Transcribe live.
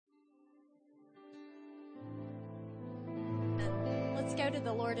Let's go to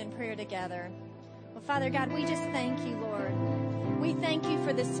the Lord in prayer together. Well, Father God, we just thank you, Lord. We thank you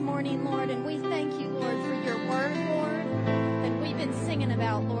for this morning, Lord, and we thank you, Lord, for your word, Lord, that we've been singing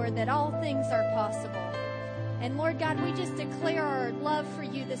about, Lord, that all things are possible. And, Lord God, we just declare our love for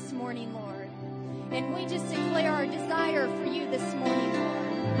you this morning, Lord. And we just declare our desire for you this morning,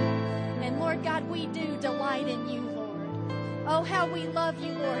 Lord. And, Lord God, we do delight in you, Lord. Oh, how we love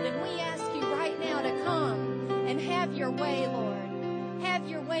you, Lord, and we ask you right now to come and have your way, Lord. Have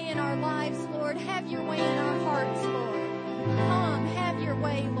your way in our lives, Lord. Have your way in our hearts, Lord. Come, have your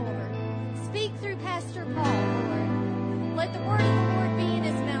way, Lord. Speak through Pastor Paul, Lord. Let the word of the Lord be in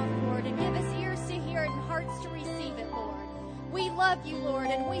his mouth, Lord, and give us ears to hear it and hearts to receive it, Lord. We love you, Lord,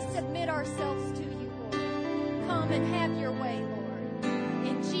 and we submit ourselves to you, Lord. Come and have your way, Lord.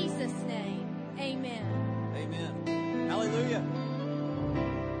 In Jesus' name, amen. Amen. Hallelujah.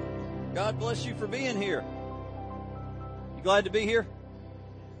 God bless you for being here. You glad to be here?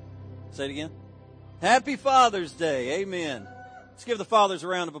 Say it again. Happy Father's Day. Amen. Let's give the fathers a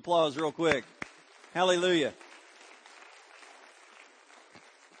round of applause real quick. Hallelujah.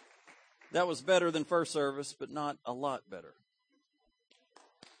 That was better than first service, but not a lot better.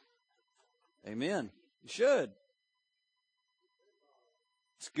 Amen. You should.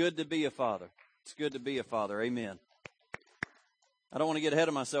 It's good to be a father. It's good to be a father. Amen. I don't want to get ahead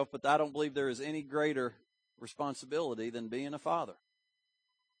of myself, but I don't believe there is any greater responsibility than being a father.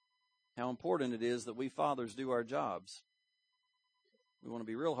 How important it is that we fathers do our jobs. We want to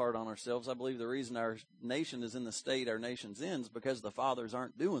be real hard on ourselves. I believe the reason our nation is in the state our nation's in is because the fathers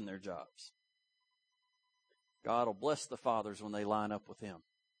aren't doing their jobs. God will bless the fathers when they line up with him.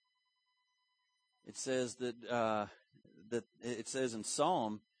 It says that it says in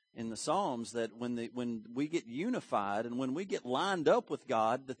the Psalms that when we get unified and when we get lined up with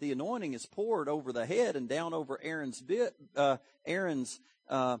God, that the anointing is poured over the head and down over Aaron's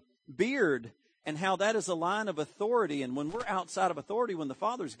beard, and how that is a line of authority. And when we're outside of authority, when the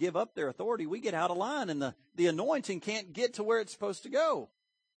fathers give up their authority, we get out of line, and the anointing can't get to where it's supposed to go.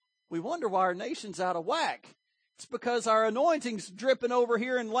 We wonder why our nation's out of whack. It's because our anointing's dripping over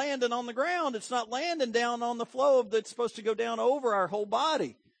here and landing on the ground. It's not landing down on the flow that's supposed to go down over our whole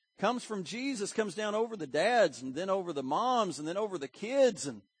body. Comes from Jesus, comes down over the dads, and then over the moms, and then over the kids.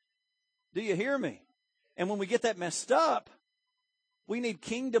 And do you hear me? And when we get that messed up, we need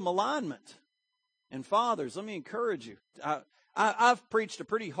kingdom alignment. And fathers, let me encourage you. I've preached a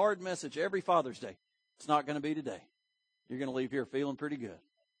pretty hard message every Father's Day. It's not going to be today. You're going to leave here feeling pretty good.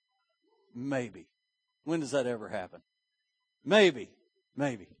 Maybe. When does that ever happen? Maybe.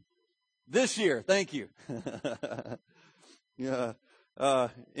 This year. Thank you. Yeah.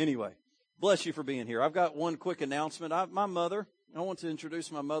 Anyway, bless you for being here. I've got one quick announcement. I want to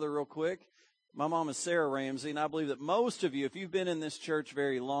introduce my mother real quick. My mom is Sarah Ramsey, and I believe that most of you, if you've been in this church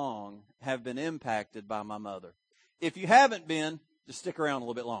very long, have been impacted by my mother. If you haven't been, just stick around a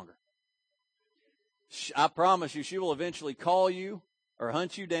little bit longer. I promise you, she will eventually call you or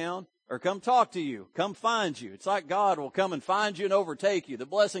hunt you down or come talk to you, come find you. It's like God will come and find you and overtake you. The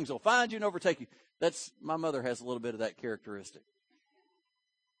blessings will find you and overtake you. My mother has a little bit of that characteristic.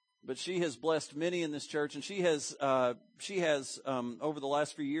 But she has blessed many in this church, and she has over the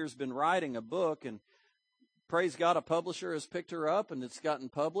last few years been writing a book, and praise God, a publisher has picked her up, and it's gotten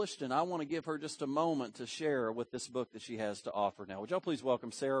published, and I want to give her just a moment to share with this book that she has to offer now. Would y'all please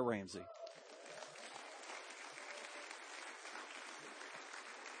welcome Sarah Ramsey?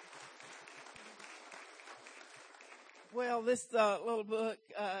 Well, this little book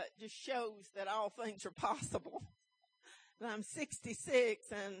just shows that all things are possible. I'm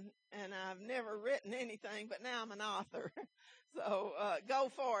 66 and I've never written anything, but now I'm an author. So,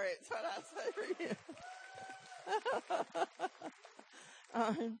 go for it. That's what I say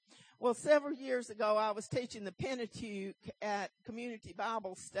for you. Well, several years ago, I was teaching the Pentateuch at Community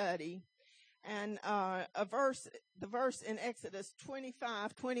Bible Study. And, the verse in Exodus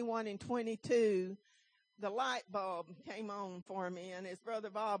 25, 21 and 22, the light bulb came on for me. And as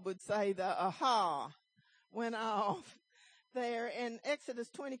Brother Bob would say, the aha went off. There in Exodus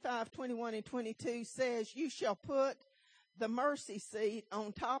 25, 21 and 22 says, you shall put the mercy seat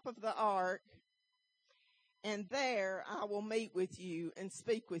on top of the ark, and there I will meet with you and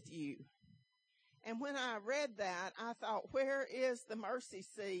speak with you. And when I read that, I thought, where is the mercy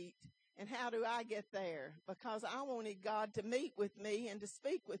seat and how do I get there? Because I wanted God to meet with me and to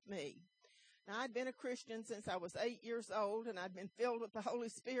speak with me. Now, I'd been a Christian since I was 8 years old, and I'd been filled with the Holy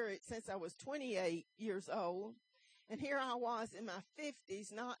Spirit since I was 28 years old. And here I was in my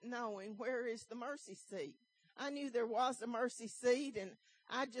 50s not knowing where is the mercy seat. I knew there was a mercy seat, and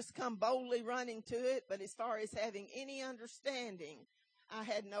I just come boldly running to it, but as far as having any understanding, I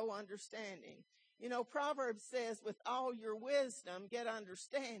had no understanding. You know, Proverbs says, with all your wisdom, get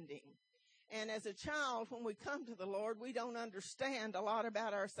understanding. And as a child, when we come to the Lord, we don't understand a lot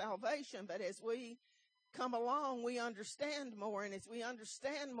about our salvation, but as we come along, we understand more, and as we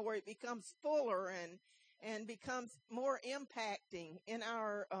understand more, it becomes fuller and becomes more impacting in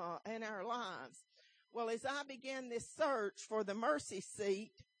our lives. Well, as I began this search for the mercy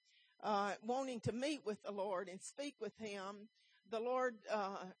seat, wanting to meet with the Lord and speak with Him, the Lord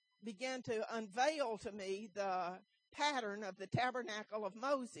began to unveil to me the pattern of the tabernacle of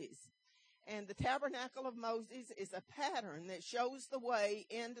Moses. And the tabernacle of Moses is a pattern that shows the way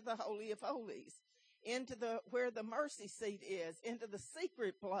into the Holy of Holies, into where the mercy seat is, into the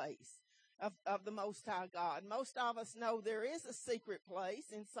secret place of the Most High God. Most of us know there is a secret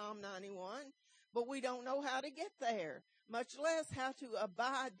place in Psalm 91, but we don't know how to get there, much less how to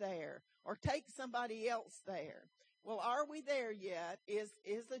abide there or take somebody else there. Well, are we there yet is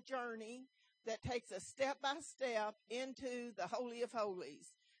a journey that takes us step by step into the Holy of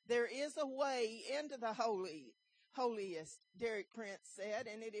Holies. There is a way into the holiest, Derek Prince said,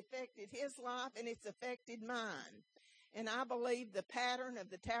 and it affected his life and it's affected mine. And I believe the pattern of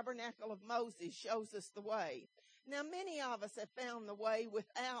the tabernacle of Moses shows us the way. Now, many of us have found the way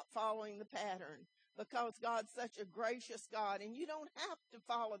without following the pattern because God's such a gracious God, and you don't have to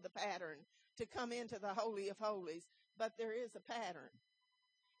follow the pattern to come into the Holy of Holies, but there is a pattern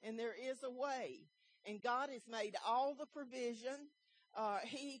and there is a way, and God has made all the provision.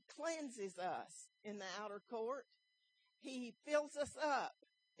 He cleanses us in the outer court. He fills us up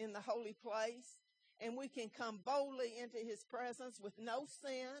in the holy place, and we can come boldly into His presence with no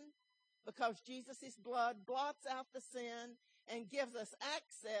sin because Jesus' blood blots out the sin and gives us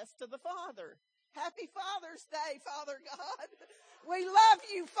access to the Father. Happy Father's Day, Father God. We love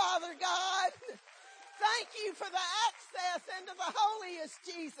you, Father God. Thank you for the access into the holiest,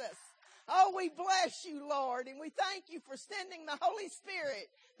 Jesus. Oh, we bless you, Lord, and we thank you for sending the Holy Spirit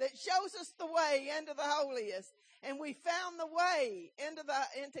that shows us the way into the holiest. And we found the way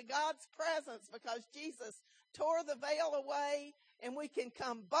into God's presence because Jesus tore the veil away, and we can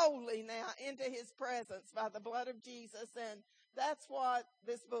come boldly now into His presence by the blood of Jesus. And that's what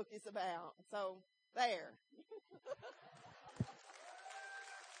this book is about. So, there.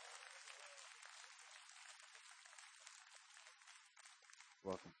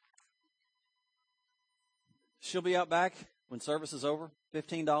 Welcome. She'll be out back when service is over.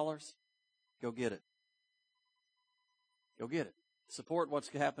 $15. Go get it. Go get it. Support what's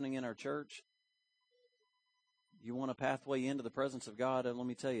happening in our church. You want a pathway into the presence of God, and let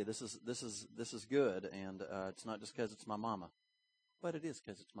me tell you, this is good, and it's not just because it's my mama, but it is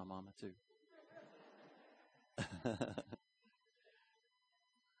because it's my mama too.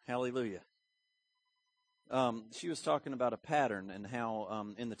 Hallelujah. She was talking about a pattern and how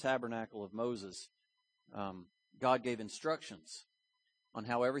in the tabernacle of Moses, God gave instructions on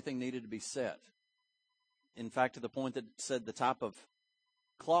how everything needed to be set. In fact, to the point that it said the type of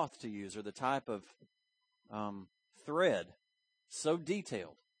cloth to use or the type of thread, so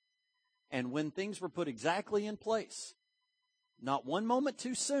detailed. And when things were put exactly in place, not one moment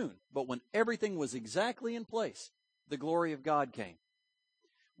too soon, but when everything was exactly in place, the glory of God came.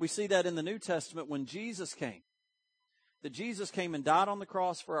 We see that in the New Testament when Jesus came. That Jesus came and died on the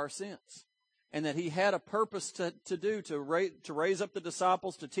cross for our sins. And that He had a purpose to raise up the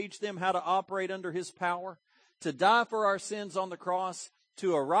disciples, to teach them how to operate under His power, to die for our sins on the cross,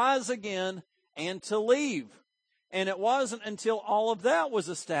 to arise again, and to leave. And it wasn't until all of that was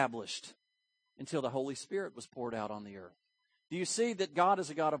established, until the Holy Spirit was poured out on the earth. Do you see that God is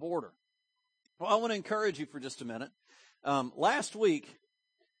a God of order? Well, I want to encourage you for just a minute. Last week,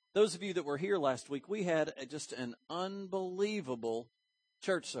 those of you that were here last week, we had just an unbelievable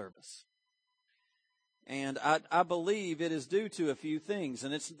church service. And I believe it is due to a few things,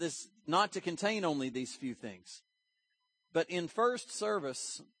 and it's this not to contain only these few things. But in first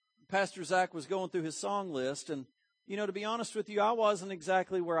service, Pastor Zach was going through his song list, and, you know, to be honest with you, I wasn't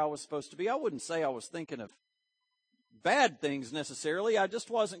exactly where I was supposed to be. I wouldn't say I was thinking of bad things necessarily. I just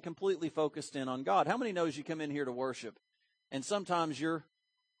wasn't completely focused in on God. How many knows you come in here to worship, and sometimes you're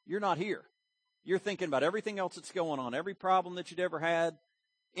not here. You're thinking about everything else that's going on, every problem that you'd ever had,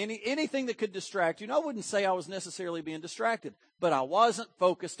 anything that could distract you. And I wouldn't say I was necessarily being distracted, but I wasn't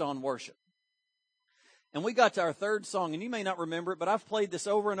focused on worship. And we got to our third song, and you may not remember it, but I've played this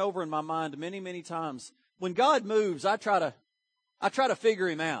over and over in my mind many, many times. When God moves, I try to figure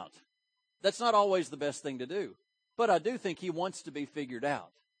Him out. That's not always the best thing to do, but I do think He wants to be figured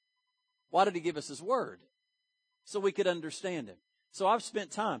out. Why did He give us His Word? So we could understand Him. So I've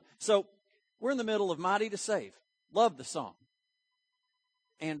spent time. So we're in the middle of Mighty to Save. Love the song.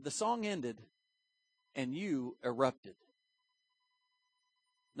 And the song ended, and you erupted.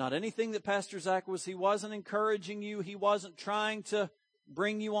 Not anything that Pastor Zach was. He wasn't encouraging you. He wasn't trying to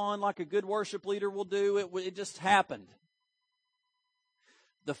bring you on like a good worship leader will do. It just happened.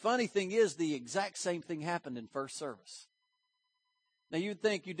 The funny thing is, the exact same thing happened in first service. Now, you'd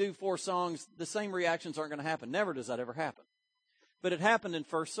think you do 4 songs, the same reactions aren't going to happen. Never does that ever happen. But it happened in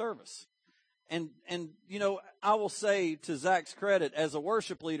first service. And you know, I will say to Zach's credit, as a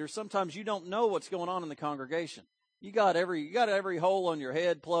worship leader, sometimes you don't know what's going on in the congregation. You got every hole on your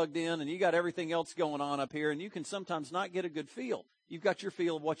head plugged in, and you got everything else going on up here, and you can sometimes not get a good feel. You've got your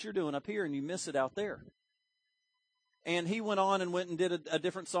feel of what you're doing up here, and you miss it out there. And he went on and went and did a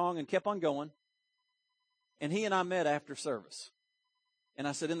different song and kept on going. And he and I met after service. And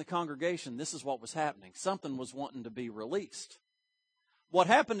I said, in the congregation, this is what was happening. Something was wanting to be released. What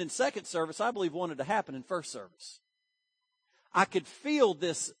happened in second service, I believe, wanted to happen in first service. I could feel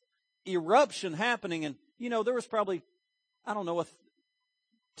this eruption happening. And, you know, there was probably, I don't know,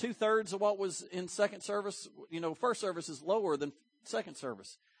 2/3 of what was in second service. You know, first service is lower than second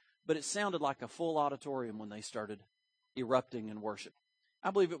service. But it sounded like a full auditorium when they started erupting in worship.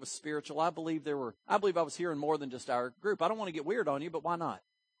 I believe it was spiritual. I believe I was hearing more than just our group. I don't want to get weird on you, but why not?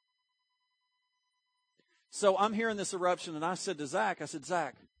 So I'm hearing this eruption, and I said to Zach,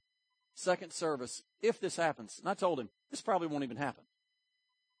 Zach, second service, if this happens, and I told him, this probably won't even happen.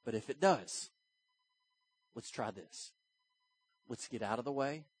 But if it does, let's try this. Let's get out of the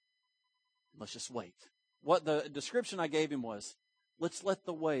way. Let's just wait. What the description I gave him was, let's let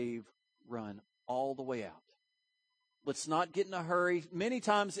the wave run all the way out. Let's not get in a hurry. Many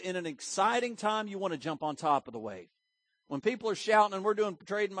times in an exciting time, you want to jump on top of the wave. When people are shouting and we're doing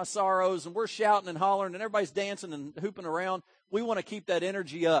Trading My Sorrows and we're shouting and hollering and everybody's dancing and hooping around, we want to keep that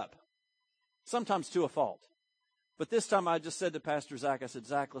energy up. Sometimes to a fault. But this time I just said to Pastor Zach, I said,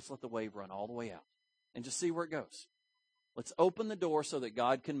 Zach, let's let the wave run all the way out and just see where it goes. Let's open the door so that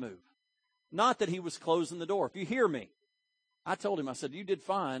God can move. Not that he was closing the door. If you hear me, I told him, I said, you did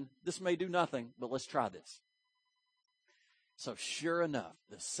fine. This may do nothing, but let's try this. So sure enough,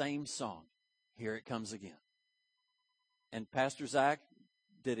 the same song, here it comes again. And Pastor Zach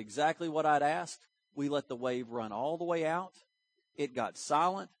did exactly what I'd asked. We let the wave run all the way out. It got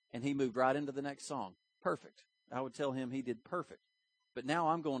silent, and he moved right into the next song. Perfect. I would tell him he did perfect. But now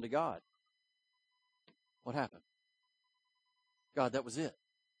I'm going to God. What happened? God, that was it.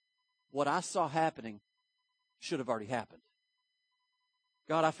 What I saw happening should have already happened.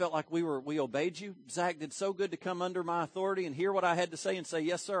 God, I felt like we obeyed you. Zach did so good to come under my authority and hear what I had to say and say,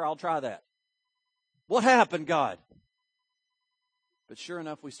 yes, sir, I'll try that. What happened, God? But sure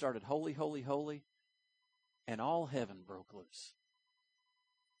enough, we started holy, holy, holy, and all heaven broke loose.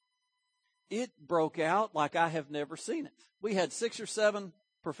 It broke out like I have never seen it. We had 6 or 7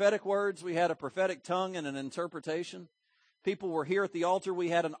 prophetic words. We had a prophetic tongue and an interpretation. People were here at the altar. We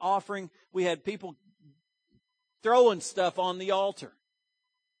had an offering. We had people throwing stuff on the altar.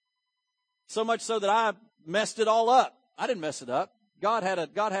 So much so that I messed it all up. I didn't mess it up. God had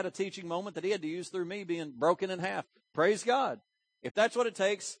a teaching moment that he had to use through me being broken in half. Praise God. If that's what it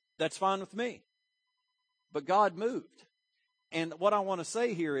takes, that's fine with me. But God moved. And what I want to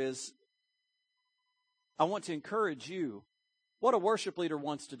say here is, I want to encourage you. What a worship leader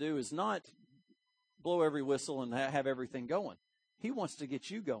wants to do is not blow every whistle and have everything going. He wants to get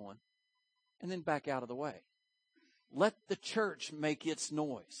you going and then back out of the way. Let the church make its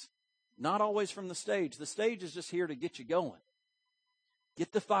noise. Not always from the stage. The stage is just here to get you going.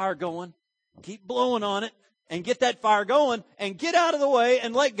 Get the fire going. Keep blowing on it and get that fire going and get out of the way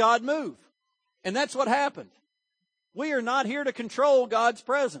and let God move. And that's what happened. We are not here to control God's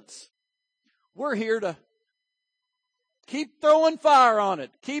presence. We're here to keep throwing fire on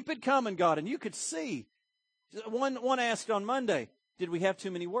it. Keep it coming, God. And you could see. One asked on Monday, did we have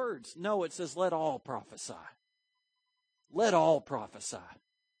too many words? No, it says let all prophesy. Let all prophesy.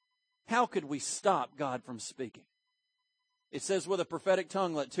 How could we stop God from speaking? It says with a prophetic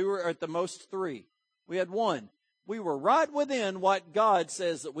tongue, let 2 or at the most 3. We had 1. We were right within what God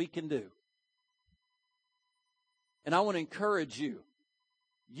says that we can do. And I want to encourage you.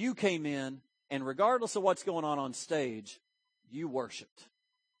 You came in, and regardless of what's going on stage, you worshiped.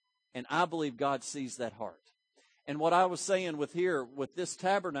 And I believe God sees that heart. And what I was saying with this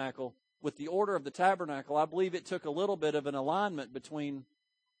tabernacle, with the order of the tabernacle, I believe it took a little bit of an alignment between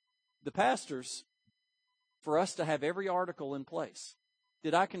the pastors for us to have every article in place.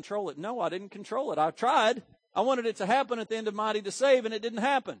 Did I control it? No, I didn't control it. I tried. I wanted it to happen at the end of Mighty to Save, and it didn't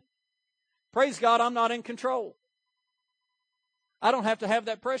happen. Praise God, I'm not in control. I don't have to have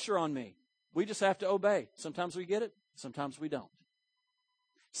that pressure on me. We just have to obey. Sometimes we get it. Sometimes we don't.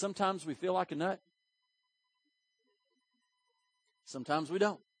 Sometimes we feel like a nut. Sometimes we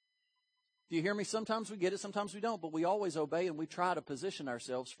don't. Do you hear me? Sometimes we get it. Sometimes we don't. But we always obey, and we try to position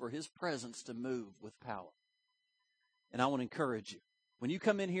ourselves for His presence to move with power. And I want to encourage you. When you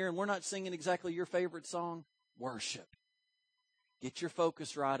come in here and we're not singing exactly your favorite song, worship. Get your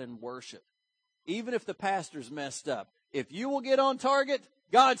focus right and worship. Even if the pastor's messed up. If you will get on target,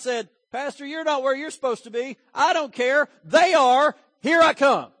 God said, Pastor, you're not where you're supposed to be. I don't care. They are. Here I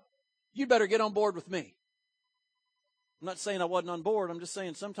come. You better get on board with me. I'm not saying I wasn't on board. I'm just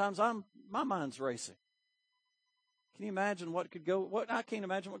saying sometimes my mind's racing. Can you imagine I can't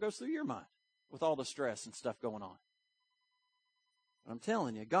imagine what goes through your mind with all the stress and stuff going on. I'm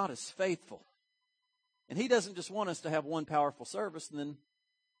telling you, God is faithful. And He doesn't just want us to have one powerful service and then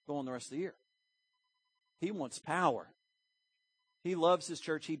go on the rest of the year. He wants power. He loves His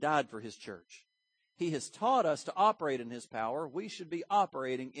church. He died for His church. He has taught us to operate in His power. We should be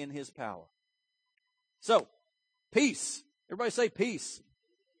operating in His power. So, peace. Everybody say peace.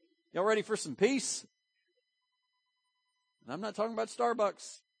 Y'all ready for some peace? And I'm not talking about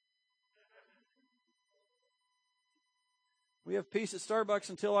Starbucks. We have peace at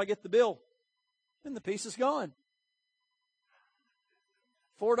Starbucks until I get the bill. Then the peace is gone.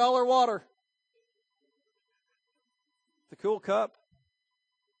 $4 water. The cool cup.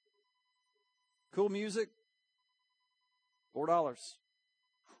 Cool music. $4.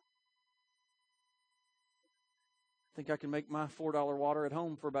 I think I can make my $4 water at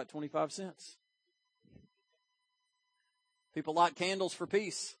home for about 25 cents. People light candles for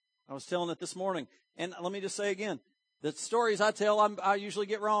peace. I was telling it this morning. And let me just say again, the stories I tell, I usually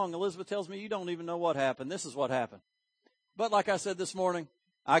get wrong. Elizabeth tells me, you don't even know what happened. This is what happened. But like I said this morning,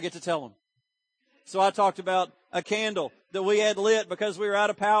 I get to tell them. So I talked about a candle that we had lit because we were out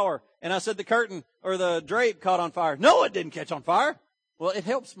of power. And I said the curtain or the drape caught on fire. No, it didn't catch on fire. Well, it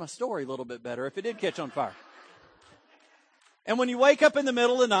helps my story a little bit better if it did catch on fire. And when you wake up in the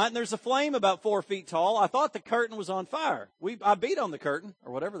middle of the night and there's a flame about 4 feet tall, I thought the curtain was on fire. I beat on the curtain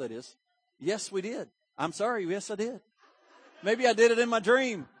or whatever that is. Yes, we did. I'm sorry. Yes, I did. Maybe I did it in my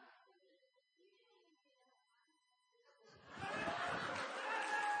dream.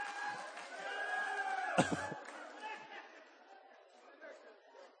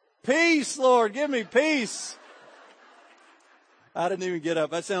 Peace, Lord. Give me peace. I didn't even get up.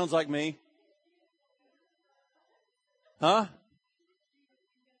 That sounds like me. Huh?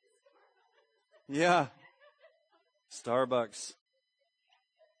 Yeah. Starbucks.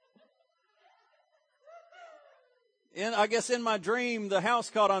 I guess in my dream, the house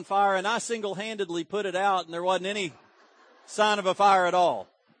caught on fire and I single-handedly put it out and there wasn't any sign of a fire at all.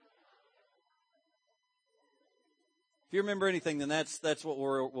 If you remember anything, then that's what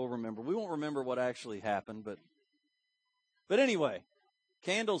we'll remember. We won't remember what actually happened, but anyway,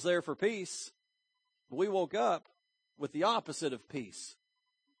 candles there for peace. We woke up with the opposite of peace.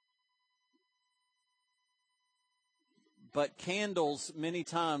 But candles many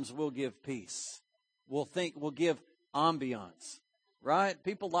times will give peace. We'll give ambiance, right?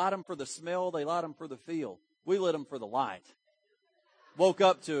 People light them for the smell. They light them for the feel. We lit them for the light. Woke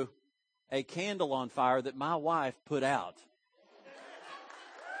up to a candle on fire that my wife put out.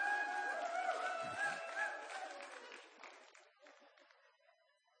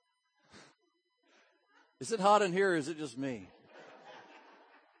 Is it hot in here or is it just me?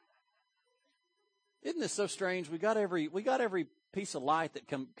 Isn't this so strange? We got every piece of light that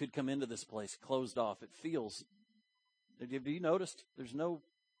could come into this place closed off. It feels, have you noticed? There's no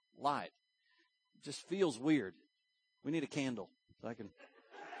light. It just feels weird. We need a candle so I can.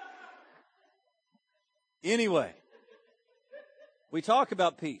 Anyway, we talk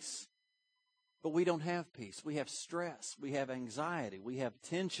about peace, but we don't have peace. We have stress. We have anxiety. We have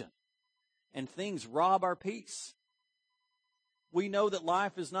tension. And things rob our peace. We know that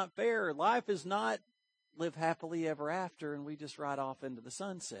life is not fair. Life is not live happily ever after and we just ride off into the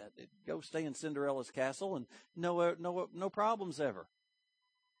sunset. Go stay in Cinderella's castle and no problems ever.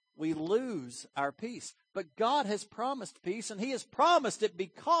 We lose our peace. But God has promised peace, and He has promised it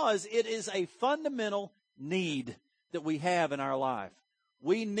because it is a fundamental need that we have in our life.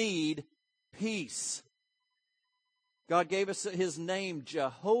 We need peace. God gave us His name,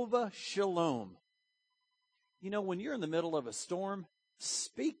 Jehovah Shalom. You know, when you're in the middle of a storm,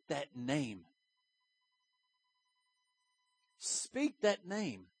 speak that name. Speak that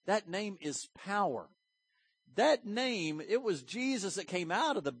name. That name is power. That name, it was Jesus that came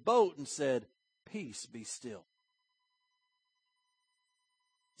out of the boat and said, "Peace, be still."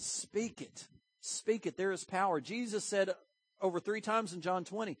 Speak it. Speak it. There is power. Jesus said over 3 times in John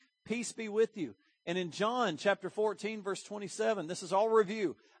 20. Peace be with you. And in John chapter 14, verse 27, this is all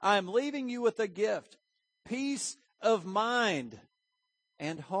review. I am leaving you with a gift, peace of mind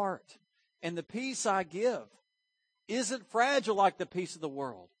and heart. And the peace I give isn't fragile like the peace of the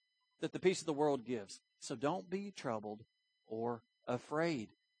world, that the peace of the world gives. So don't be troubled or afraid.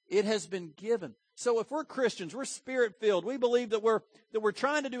 It has been given. So if we're Christians, we're Spirit-filled, we believe that we're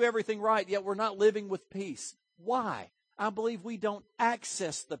trying to do everything right, yet we're not living with peace. Why? I believe we don't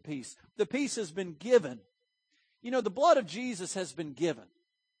access the peace. The peace has been given. You know, the blood of Jesus has been given.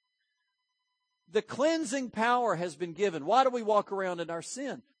 The cleansing power has been given. Why do we walk around in our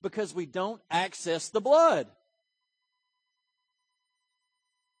sin? Because we don't access the blood.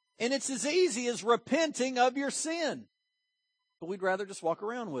 And it's as easy as repenting of your sin. But we'd rather just walk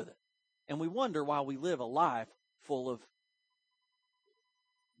around with it. And we wonder why we live a life full of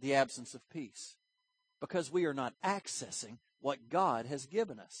the absence of peace. Because we are not accessing what God has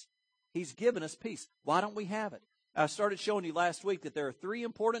given us. He's given us peace. Why don't we have it? I started showing you last week that there are 3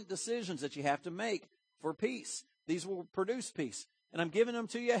 important decisions that you have to make for peace. These will produce peace. And I'm giving them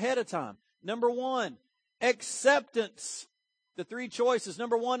to you ahead of time. Number 1, acceptance. The 3 choices.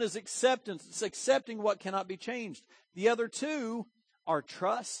 Number 1 is acceptance. It's accepting what cannot be changed. The other 2 are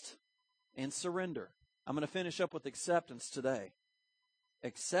trust and surrender. I'm going to finish up with acceptance today.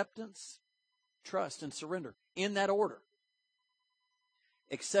 Acceptance, trust, and surrender. In that order.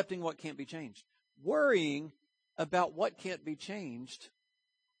 Accepting what can't be changed. Worrying about what can't be changed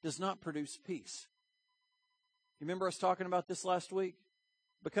does not produce peace. You remember us talking about this last week?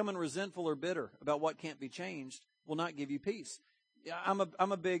 Becoming resentful or bitter about what can't be changed will not give you peace. I'm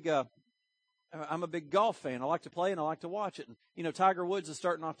a big golf fan. I like to play and I like to watch it. And, you know, Tiger Woods is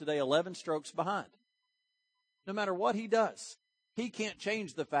starting off today 11 strokes behind. No matter what he does, he can't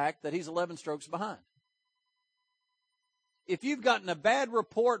change the fact that he's 11 strokes behind. If you've gotten a bad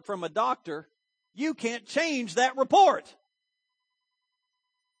report from a doctor, you can't change that report.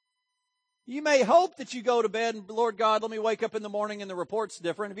 You may hope that you go to bed and, Lord God, let me wake up in the morning and the report's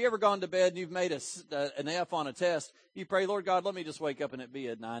different. Have you ever gone to bed and you've made an F on a test? You pray, Lord God, let me just wake up and it be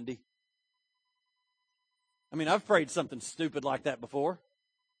a 90. I mean, I've prayed something stupid like that before.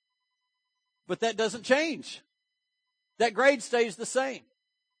 But that doesn't change. That grade stays the same.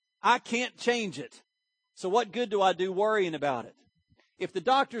 I can't change it. So what good do I do worrying about it? If the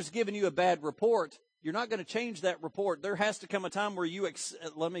doctor's giving you a bad report, you're not going to change that report. There has to come a time where you,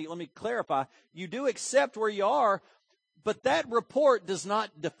 let me clarify, you do accept where you are, but that report does not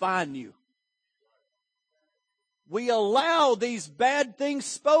define you. We allow these bad things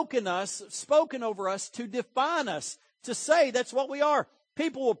spoken over us to define us, to say that's what we are.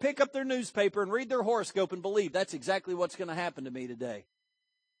 People will pick up their newspaper and read their horoscope and believe that's exactly what's going to happen to me today.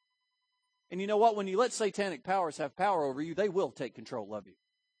 And you know what? When you let satanic powers have power over you, they will take control of you.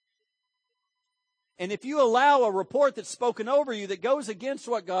 And if you allow a report that's spoken over you that goes against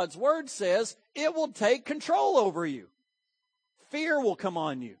what God's Word says, it will take control over you. Fear will come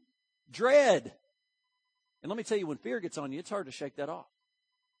on you. Dread. And let me tell you, when fear gets on you, it's hard to shake that off.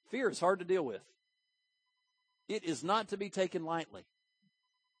 Fear is hard to deal with. It is not to be taken lightly.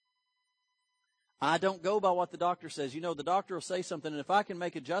 I don't go by what the doctor says. You know, the doctor will say something, and if I can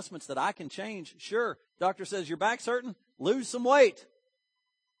make adjustments that I can change, sure. Doctor says, your back's hurting? Lose some weight.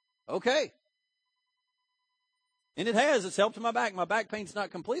 Okay. And it has. It's helped my back. My back pain's not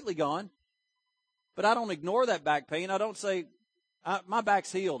completely gone. But I don't ignore that back pain. I don't say, my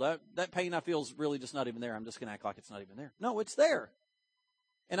back's healed. That pain I feel is really just not even there. I'm just going to act like it's not even there. No, it's there.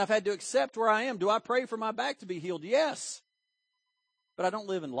 And I've had to accept where I am. Do I pray for my back to be healed? Yes. But I don't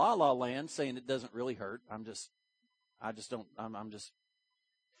live in la-la land saying it doesn't really hurt.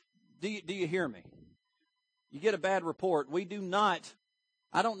 Do you hear me? You get a bad report.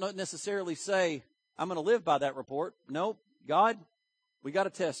 I don't necessarily say, I'm going to live by that report. No, God, we got a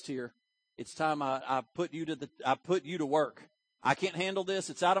test here. It's time I put you to work. I can't handle this.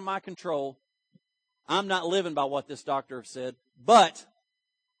 It's out of my control. I'm not living by what this doctor said, but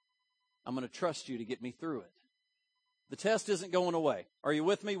I'm going to trust you to get me through it. The test isn't going away. Are you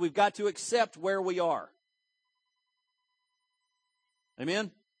with me? We've got to accept where we are.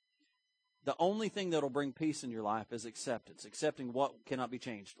 Amen? The only thing that will bring peace in your life is acceptance, accepting what cannot be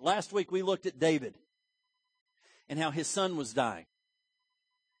changed. Last week we looked at David and how his son was dying.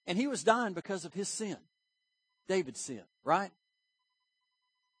 And he was dying because of his sin. David's sin, right?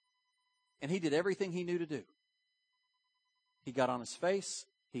 And he did everything he knew to do. He got on his face,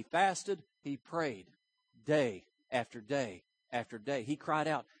 he fasted, he prayed day after day after day. He cried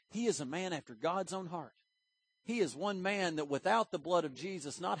out. He is a man after God's own heart. He is one man that without the blood of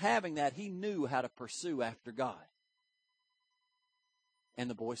Jesus, not having that, he knew how to pursue after God. And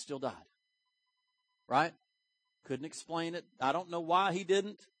the boy still died. Right? Couldn't explain it. I don't know why he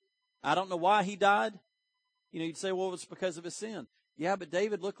didn't. I don't know why he died. You know, you'd say, well, it's because of his sin. Yeah, but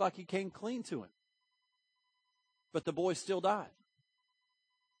David looked like he came clean to him. But the boy still died.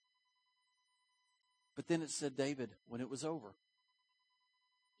 But then it said David, when it was over,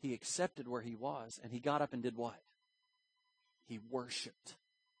 he accepted where he was, and he got up and did what? He worshiped.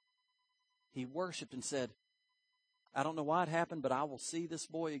 He worshiped and said, I don't know why it happened, but I will see this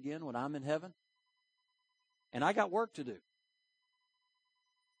boy again when I'm in heaven. And I got work to do.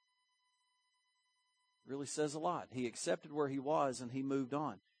 Really says a lot. He accepted where he was and he moved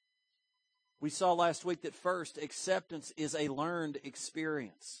on. We saw last week that first, acceptance is a learned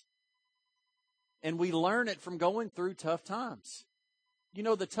experience. And we learn it from going through tough times. You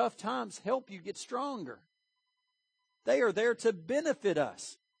know, the tough times help you get stronger. They are there to benefit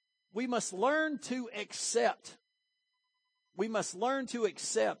us. We must learn to accept. We must learn to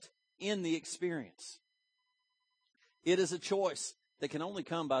accept in the experience. It is a choice that can only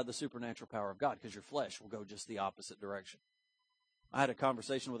come by the supernatural power of God, because your flesh will go just the opposite direction. I had a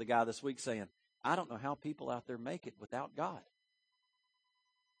conversation with a guy this week saying, I don't know how people out there make it without God.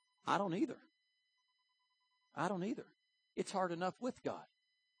 I don't either. I don't either. It's hard enough with God.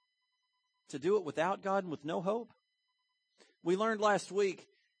 To do it without God and with no hope. We learned last week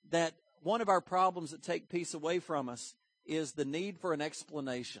that one of our problems that take peace away from us is the need for an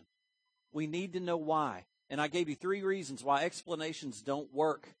explanation. We need to know why. And I gave you 3 reasons why explanations don't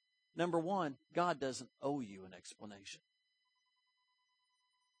work. Number 1, God doesn't owe you an explanation.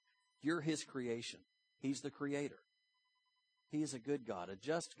 You're His creation. He's the creator. He is a good God, a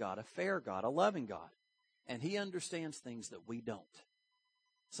just God, a fair God, a loving God. And He understands things that we don't.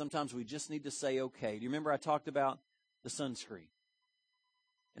 Sometimes we just need to say, okay. Do you remember I talked about the sunscreen?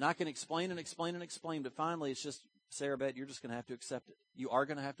 And I can explain and explain and explain, but finally it's just, Sarah Beth, you're just going to have to accept it. You are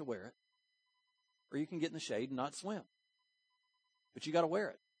going to have to wear it. Or you can get in the shade and not swim. But you got to wear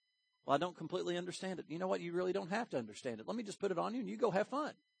it. Well, I don't completely understand it. You know what? You really don't have to understand it. Let me just put it on you and you go have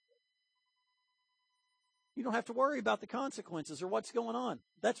fun. You don't have to worry about the consequences or what's going on.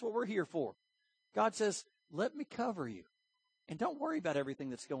 That's what we're here for. God says, let me cover you. And don't worry about everything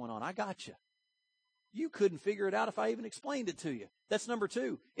that's going on. I got you. You couldn't figure it out if I even explained it to you. That's number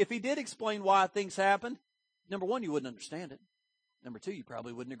 2. If He did explain why things happened, number 1, you wouldn't understand it. Number 2, you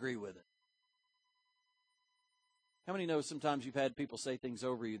probably wouldn't agree with it. How many know sometimes you've had people say things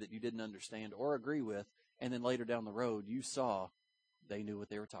over you that you didn't understand or agree with, and then later down the road you saw they knew what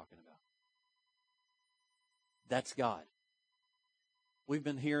they were talking about? That's God. We've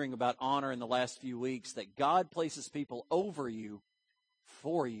been hearing about honor in the last few weeks, that God places people over you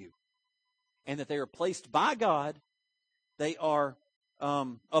for you. And that they are placed by God. They are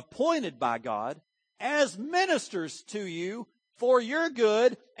appointed by God as ministers to you for your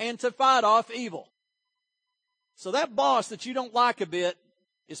good and to fight off evil. So that boss that you don't like a bit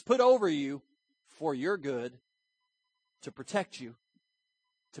is put over you for your good, to protect you,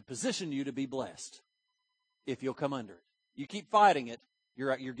 to position you to be blessed, if you'll come under it. You keep fighting it,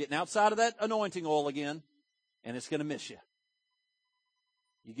 you're getting outside of that anointing oil again, and it's going to miss you.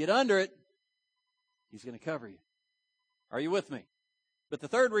 You get under it, He's going to cover you. Are you with me? But the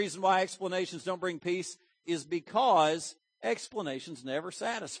third reason why explanations don't bring peace is because explanations never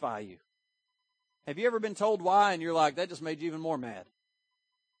satisfy you. Have you ever been told why and you're like, that just made you even more mad?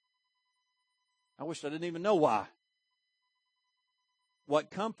 I wish I didn't even know why.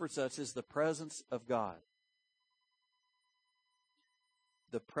 What comforts us is the presence of God.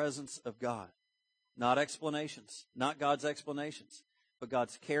 The presence of God. Not explanations. Not God's explanations. But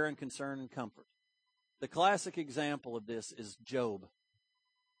God's care and concern and comfort. The classic example of this is Job.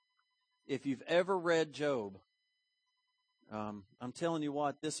 If you've ever read Job, I'm telling you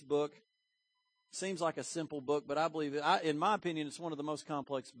what, this book seems like a simple book, but I believe, in my opinion, it's one of the most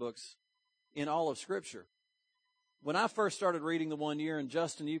complex books in all of Scripture. When I first started reading the one year, and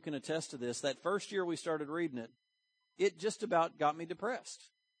Justin, you can attest to this, that first year we started reading it, it just about got me depressed.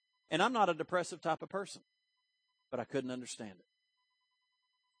 And I'm not a depressive type of person, but I couldn't understand it.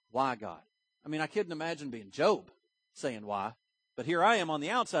 Why, God? I mean, I couldn't imagine being Job saying why, but here I am on the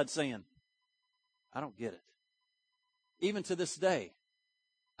outside saying, I don't get it. Even to this day,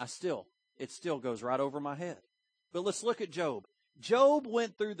 it still goes right over my head. But let's look at Job. Job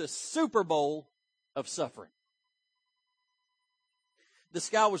went through the Super Bowl of suffering. This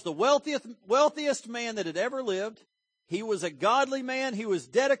guy was the wealthiest man that had ever lived. He was a godly man. He was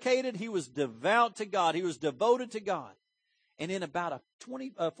dedicated. He was devout to God. He was devoted to God. And in about a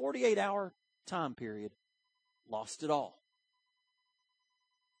 48-hour time period, lost it all.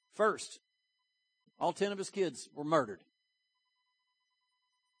 First, all 10 of his kids were murdered.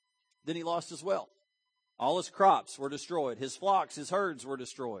 Then he lost his wealth. All his crops were destroyed. His flocks, his herds were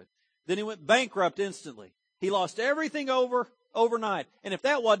destroyed. Then he went bankrupt instantly. He lost everything overnight. And if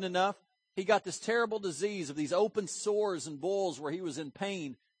that wasn't enough, he got this terrible disease of these open sores and boils where he was in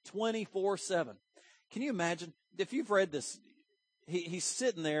pain 24/7. Can you imagine? If you've read this, he's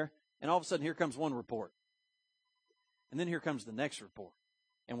sitting there, and all of a sudden here comes one report. And then here comes the next report.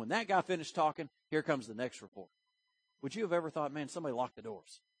 And when that guy finished talking, here comes the next report. Would you have ever thought, man, somebody locked the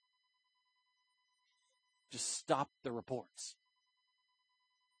doors? Just stop the reports.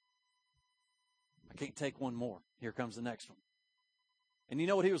 I can't take one more. Here comes the next one. And you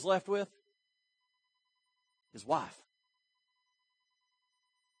know what he was left with? His wife.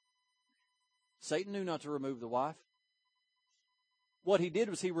 Satan knew not to remove the wife. What he did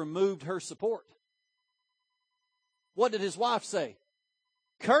was he removed her support. What did his wife say?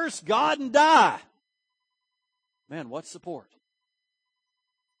 Curse God and die. Man, what support?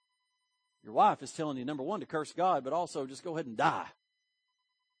 Your wife is telling you, number one, to curse God, but also just go ahead and die.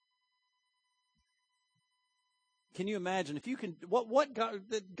 Can you imagine if you can, what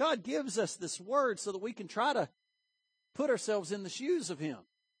God gives us this word so that we can try to put ourselves in the shoes of him,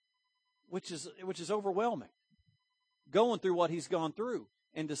 which is overwhelming. Going through what he's gone through.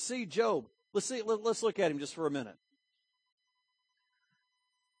 And to see Job, let's look at him just for a minute.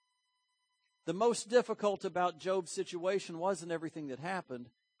 The most difficult about Job's situation wasn't everything that happened,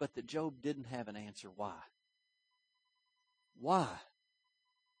 but that Job didn't have an answer why. Why?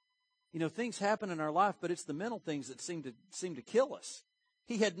 You know, things happen in our life, but it's the mental things that seem to kill us.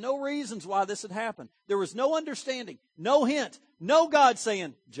 He had no reasons why this had happened. There was no understanding, no hint, no God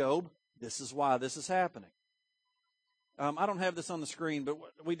saying, Job, this is why this is happening. I don't have this on the screen, but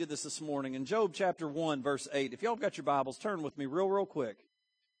we did this morning. In Job chapter 1, verse 8, if y'all have got your Bibles, turn with me real quick.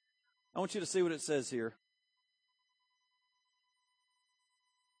 I want you to see what it says here.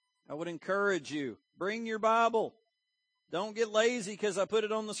 I would encourage you, bring your Bible. Don't get lazy because I put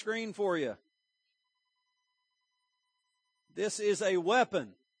it on the screen for you. This is a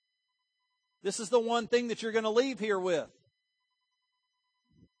weapon. This is the one thing that you're going to leave here with.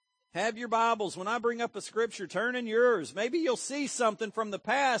 Have your Bibles. When I bring up a scripture, turn in yours. Maybe you'll see something from the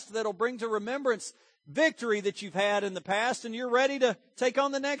past that'll bring to remembrance victory that you've had in the past, and you're ready to take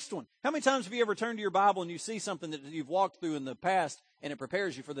on the next one. How many times have you ever turned to your Bible and you see something that you've walked through in the past, and it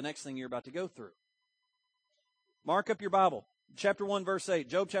prepares you for the next thing you're about to go through? Mark up your Bible. Chapter 1, verse 8.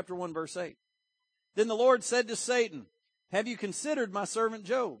 Job chapter 1, verse 8. Then the Lord said to Satan, have you considered my servant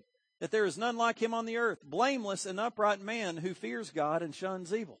Job, that there is none like him on the earth, blameless and upright man who fears God and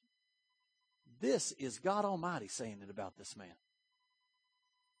shuns evil? This is God Almighty saying it about this man.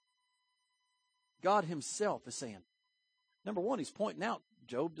 God himself is saying, number one, he's pointing out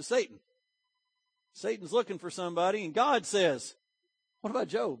Job to Satan. Satan's looking for somebody, and God says, what about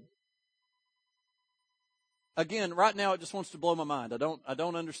Job? Again, right now it just wants to blow my mind. I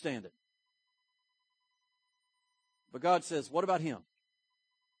don't understand it. But God says, what about him?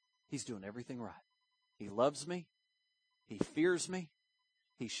 He's doing everything right. He loves me. He fears me.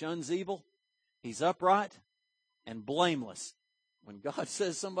 He shuns evil. He's upright and blameless. When God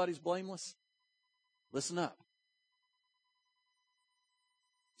says somebody's blameless, listen up.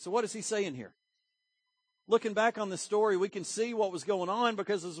 So what is he saying here? Looking back on this story, we can see what was going on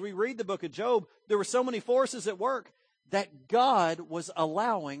because as we read the book of Job, there were so many forces at work that God was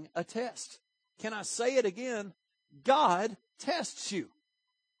allowing a test. Can I say it again? God tests you.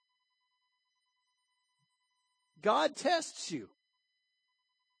 God tests you.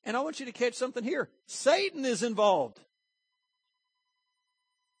 And I want you to catch something here. Satan is involved.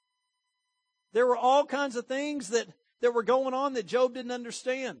 There were all kinds of things that were going on that Job didn't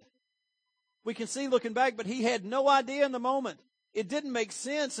understand. We can see looking back, but he had no idea in the moment. It didn't make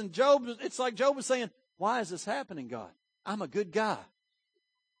sense. And it's like Job was saying, why is this happening, God? I'm a good guy.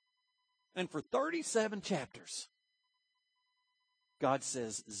 And for 37 chapters, God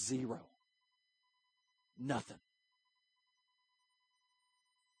says 0. Nothing.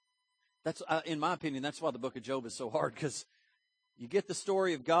 That's, in my opinion, that's why the book of Job is so hard, because you get the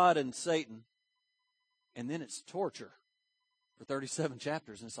story of God and Satan, and then it's torture for 37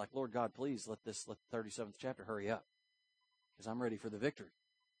 chapters. And it's like, Lord God, please let the 37th chapter hurry up, because I'm ready for the victory.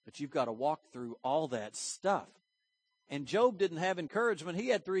 But you've got to walk through all that stuff. And Job didn't have encouragement. He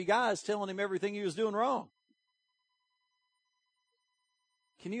had 3 guys telling him everything he was doing wrong.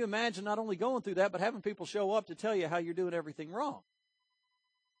 Can you imagine not only going through that, but having people show up to tell you how you're doing everything wrong?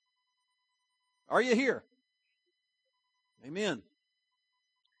 Are you here? Amen.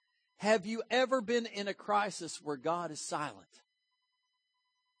 Have you ever been in a crisis where God is silent?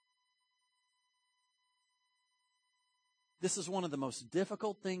 This is one of the most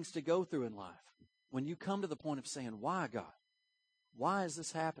difficult things to go through in life. When you come to the point of saying, why, God? Why is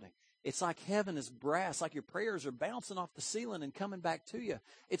this happening? It's like heaven is brass, like your prayers are bouncing off the ceiling and coming back to you.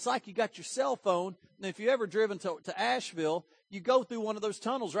 It's like you got your cell phone, and if you've ever driven to Asheville, you go through one of those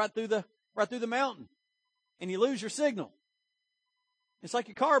tunnels right through the mountain, and you lose your signal. It's like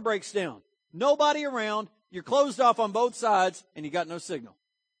your car breaks down. Nobody around, you're closed off on both sides, and you got no signal.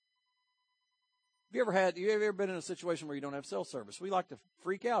 You ever been in a situation where you don't have cell service? We like to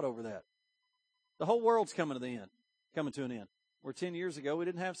freak out over that. The whole world's coming to an end. Where 10 years ago we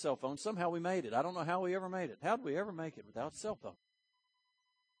didn't have cell phones. Somehow we made it. I don't know how we ever made it. How did we ever make it without a cell phone?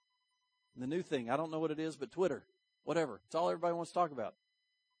 And the new thing, I don't know what it is, but Twitter, whatever. It's all everybody wants to talk about.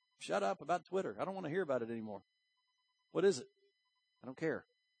 Shut up about Twitter. I don't want to hear about it anymore. What is it? I don't care.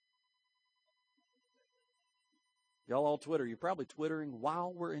 Y'all all Twitter. You're probably Twittering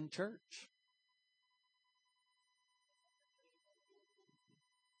while we're in church.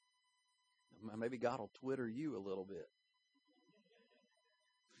 Maybe God will Twitter you a little bit.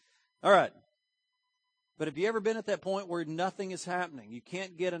 All right. But have you ever been at that point where nothing is happening? You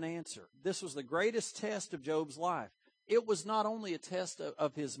can't get an answer. This was the greatest test of Job's life. It was not only a test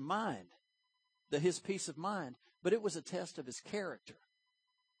of his mind, his peace of mind, but it was a test of his character.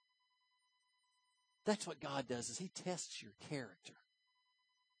 That's what God does, is He tests your character.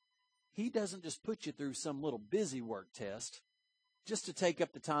 He doesn't just put you through some little busy work test just to take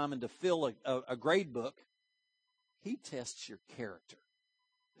up the time and to fill a grade book. He tests your character.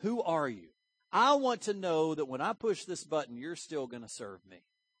 Who are you? I want to know that when I push this button, you're still going to serve me.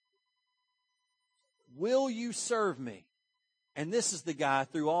 Will you serve me? And this is the guy,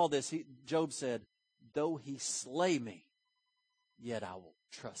 through all this, Job said, though he slay me, yet I will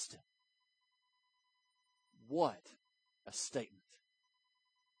trust him. What a statement.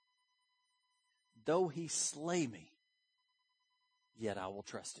 Though he slay me, yet I will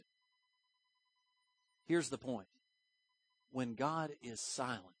trust him. Here's the point. When God is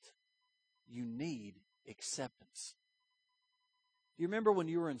silent, you need acceptance. Do you remember when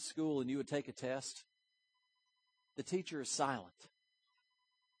you were in school and you would take a test? The teacher is silent.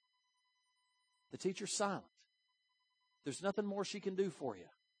 The teacher's silent. There's nothing more she can do for you.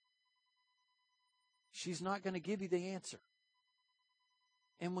 She's not going to give you the answer.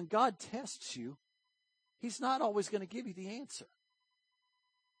 And when God tests you, He's not always going to give you the answer.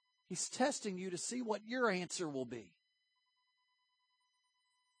 He's testing you to see what your answer will be.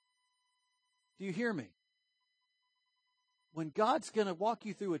 Do you hear me? When God's going to walk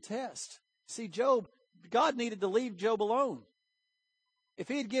you through a test, see, God needed to leave Job alone. If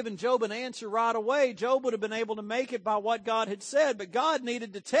He had given Job an answer right away, Job would have been able to make it by what God had said, but God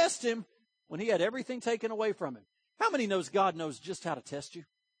needed to test him when he had everything taken away from him. How many knows God knows just how to test you?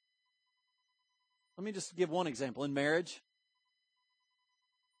 Let me just give one example. In marriage,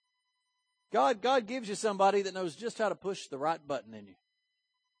 God gives you somebody that knows just how to push the right button in you.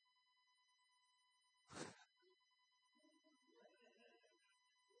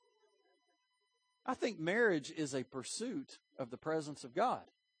 I think marriage is a pursuit of the presence of God.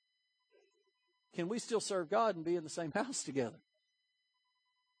 Can we still serve God and be in the same house together?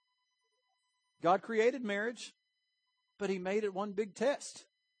 God created marriage, but He made it one big test.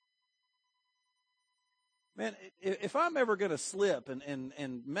 Man, if I'm ever going to slip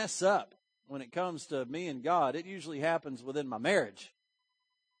and mess up when it comes to me and God, it usually happens within my marriage.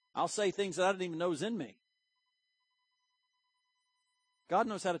 I'll say things that I didn't even know was in me. God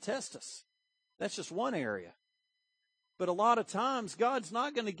knows how to test us. That's just one area. But a lot of times, God's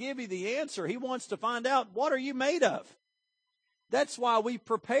not going to give you the answer. He wants to find out, what are you made of? That's why we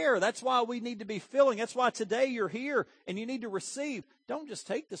prepare. That's why we need to be filling. That's why today you're here and you need to receive. Don't just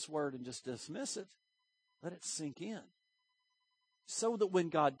take this word and just dismiss it. Let it sink in. So that when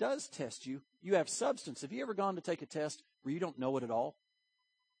God does test you, you have substance. Have you ever gone to take a test where you don't know it at all?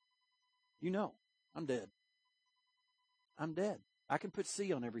 You know, I'm dead. I'm dead. I can put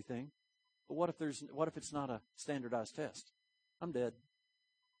C on everything. But what if it's not a standardized test? I'm dead.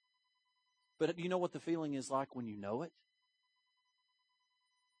 But you know what the feeling is like when you know it?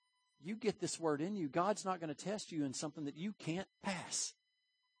 You get this word in you. God's not going to test you in something that you can't pass.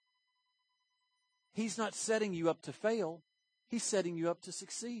 He's not setting you up to fail. He's setting you up to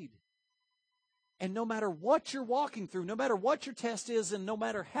succeed. And no matter what you're walking through, no matter what your test is, and no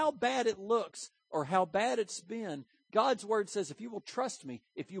matter how bad it looks or how bad it's been, God's word says, if you will trust me,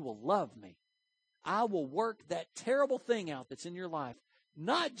 if you will love me, I will work that terrible thing out that's in your life.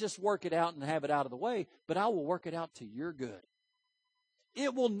 Not just work it out and have it out of the way, but I will work it out to your good.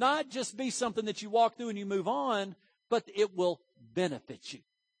 It will not just be something that you walk through and you move on, but it will benefit you.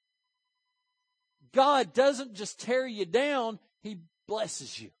 God doesn't just tear you down, He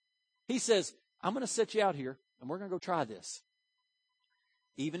blesses you. He says, I'm going to set you out here, and we're going to go try this.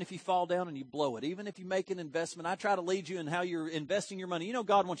 Even if you fall down and you blow it, even if you make an investment, I try to lead you in how you're investing your money. You know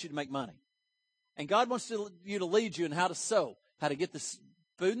God wants you to make money. And God wants you to lead you in how to sow, how to get the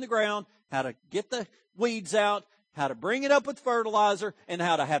food in the ground, how to get the weeds out, how to bring it up with fertilizer, and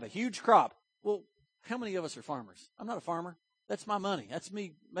how to have a huge crop. Well, how many of us are farmers? I'm not a farmer. That's my money. That's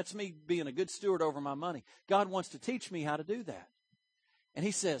me being a good steward over my money. God wants to teach me how to do that. And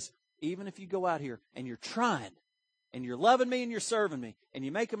He says, even if you go out here and you're trying, and you're loving me and you're serving me, and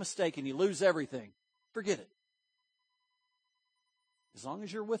you make a mistake and you lose everything, forget it. As long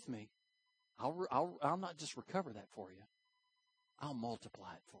as you're with me, I'll not just recover that for you. I'll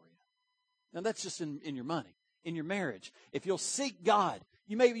multiply it for you. Now that's just in your money, in your marriage. If you'll seek God,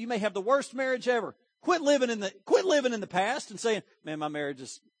 you may have the worst marriage ever. Quit living in the past and saying, man, my marriage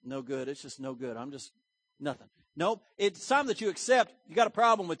is no good. It's just no good. I'm just nothing. Nope. It's time that you accept you got a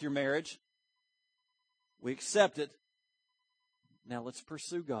problem with your marriage. We accept it. Now let's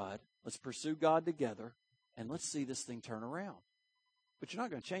pursue God. Let's pursue God together, and let's see this thing turn around. But you're not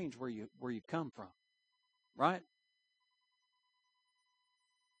going to change where you've come from, right?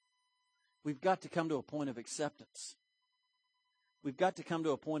 We've got to come to a point of acceptance. We've got to come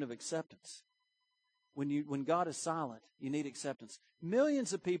to a point of acceptance. When God is silent, you need acceptance.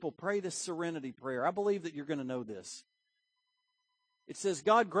 Millions of people pray this serenity prayer. I believe that you're going to know this. It says,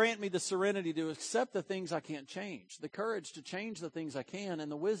 God, grant me the serenity to accept the things I can't change, the courage to change the things I can, and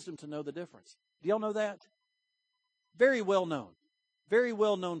the wisdom to know the difference. Do y'all know that? Very well known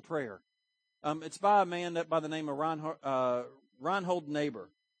prayer. It's by a man by the name of Reinhold Niebuhr.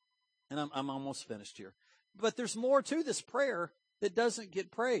 And I'm almost finished here. But there's more to this prayer that doesn't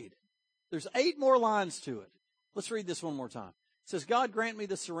get prayed. There's 8 more lines to it. Let's read this one more time. It says, God, grant me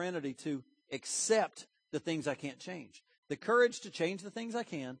the serenity to accept the things I can't change, the courage to change the things I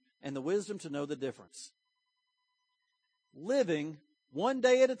can, and the wisdom to know the difference. Living one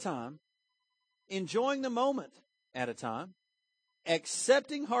day at a time, enjoying the moment at a time,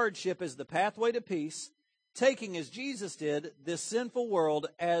 accepting hardship as the pathway to peace, taking as Jesus did this sinful world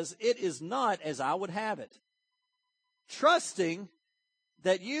as it is not as I would have it. Trusting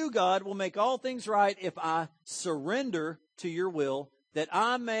that you, God, will make all things right if I surrender to your will, that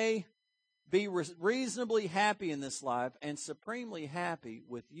I may be reasonably happy in this life and supremely happy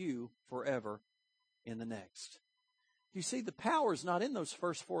with you forever in the next. You see, the power is not in those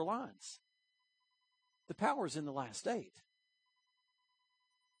first 4 lines. The power is in the last 8.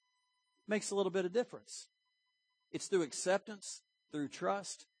 Makes a little bit of difference. It's through acceptance, through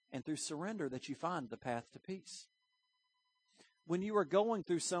trust, and through surrender that you find the path to peace. When you are going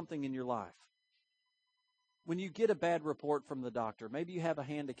through something in your life, when you get a bad report from the doctor, maybe you have a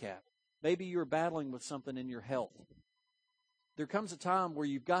handicap, maybe you're battling with something in your health, there comes a time where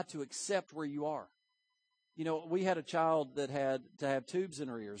you've got to accept where you are. You know, we had a child that had to have tubes in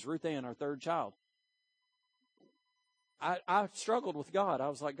her ears, Ruth Ann, our 3rd child. I struggled with God. I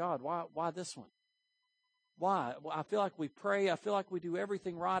was like, God, why this one? Why? Well, I feel like we pray. I feel like we do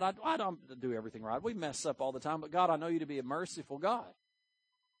everything right. I don't do everything right. We mess up all the time. But God, I know you to be a merciful God.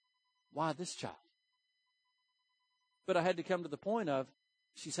 Why this child? But I had to come to the point of,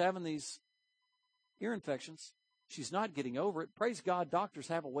 she's having these ear infections. She's not getting over it. Praise God, doctors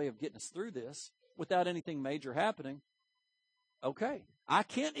have a way of getting us through this without anything major happening. Okay. I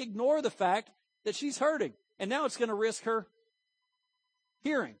can't ignore the fact that she's hurting. And now it's going to risk her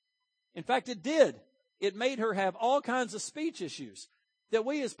hearing. In fact, it did. It made her have all kinds of speech issues that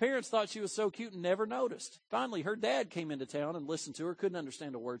we as parents thought she was so cute and never noticed. Finally, her dad came into town and listened to her, couldn't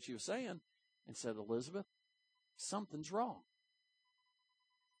understand a word she was saying, and said, Elizabeth, something's wrong.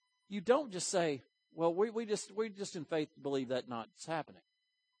 You don't just say, well, we just in faith believe that not happening.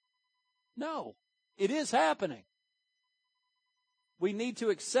 No, it is happening. We need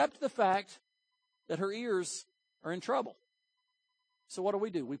to accept the fact that her ears are in trouble. So what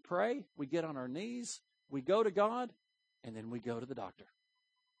do? We pray, we get on our knees, we go to God, and then we go to the doctor.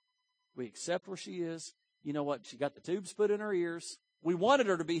 We accept where she is. You know what? She got the tubes put in her ears. We wanted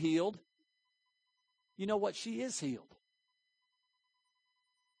her to be healed. You know what? She is healed.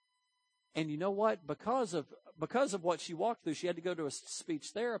 And you know what? Because of what she walked through, she had to go to a speech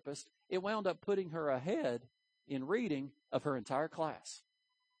therapist. It wound up putting her ahead in reading of her entire class.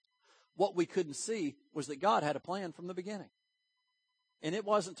 What we couldn't see was that God had a plan from the beginning. And it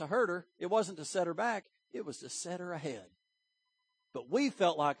wasn't to hurt her. It wasn't to set her back. It was to set her ahead. But we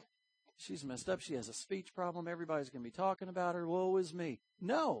felt like, she's messed up. She has a speech problem. Everybody's going to be talking about her. Woe is me.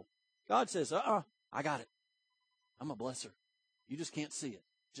 No. God says, I got it. I'm going to bless her. You just can't see it.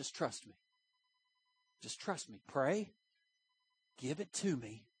 Just trust me. Just trust me. Pray. Give it to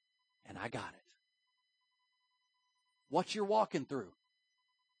me, and I got it. What you're walking through,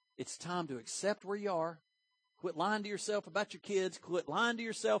 it's time to accept where you are. Quit lying to yourself about your kids. Quit lying to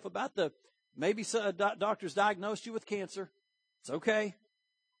yourself about maybe a doctor's diagnosed you with cancer. It's okay.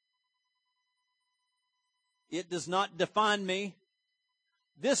 It does not define me.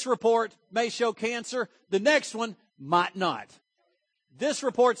 This report may show cancer. The next one might not. This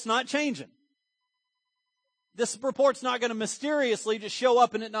report's not changing. This report's not going to mysteriously just show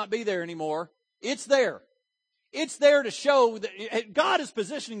up and it not be there anymore. It's there. It's there to show that God is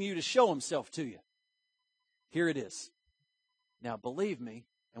positioning you to show Himself to you. Here it is. Now believe me,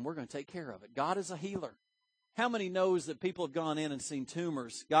 and we're going to take care of it. God is a healer. How many knows that people have gone in and seen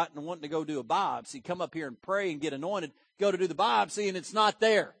tumors, gotten wanting to go do a biopsy, come up here and pray and get anointed, go to do the biopsy, and it's not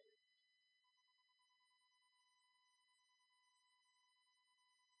there?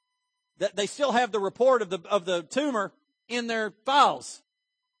 That they still have the report of the tumor in their files,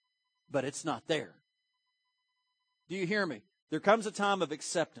 but it's not there. Do you hear me? There comes a time of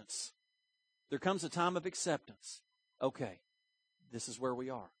acceptance. There comes a time of acceptance. Okay, this is where we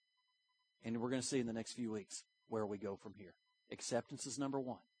are. And we're going to see in the next few weeks where we go from here. Acceptance is number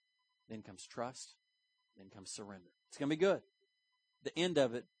one. Then comes trust. Then comes surrender. It's going to be good. The end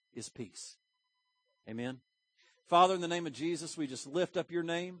of it is peace. Amen. Father, in the name of Jesus, we just lift up your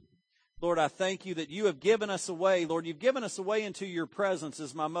name. Lord, I thank you that you have given us away. Lord, you've given us away into your presence,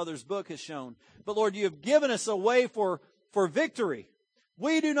 as my mother's book has shown. But Lord, you have given us away for victory.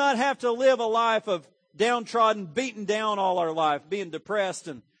 We do not have to live a life of downtrodden, beaten down all our life, being depressed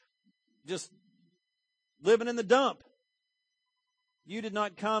and just living in the dump. You did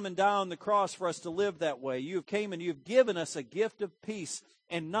not come and die on the cross for us to live that way. You have came and you have given us a gift of peace,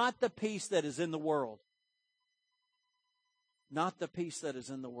 and not the peace that is in the world. Not the peace that is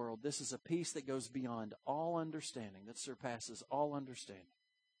in the world. This is a peace that goes beyond all understanding, that surpasses all understanding.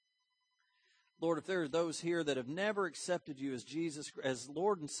 Lord, if there are those here that have never accepted you as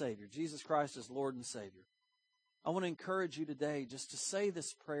Lord and Savior, Jesus Christ as Lord and Savior, I want to encourage you today just to say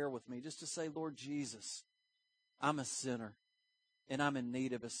this prayer with me, just to say, Lord Jesus, I'm a sinner and I'm in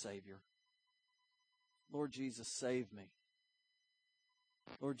need of a Savior. Lord Jesus, save me.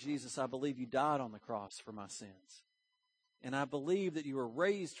 Lord Jesus, I believe you died on the cross for my sins. And I believe that you were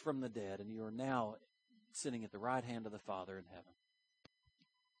raised from the dead and you are now sitting at the right hand of the Father in heaven.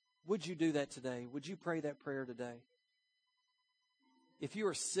 Would you do that today? Would you pray that prayer today? If you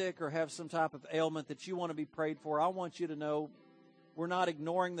are sick or have some type of ailment that you want to be prayed for, I want you to know we're not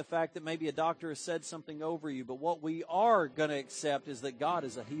ignoring the fact that maybe a doctor has said something over you, but what we are going to accept is that God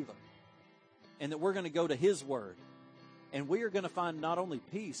is a healer and that we're going to go to His Word. And we are going to find not only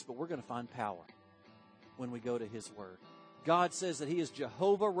peace, but we're going to find power when we go to His Word. God says that He is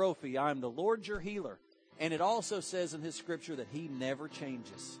Jehovah Rophi. I am the Lord your healer. And it also says in His Scripture that He never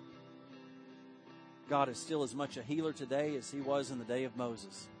changes. God is still as much a healer today as He was in the day of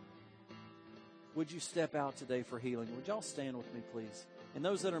Moses. Would you step out today for healing? Would y'all stand with me, please? And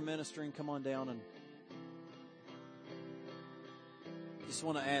those that are ministering, come on down and just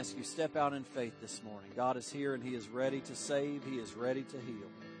want to ask you, step out in faith this morning. God is here and He is ready to save. He is ready to heal.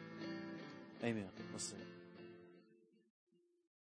 Amen. Let's sing.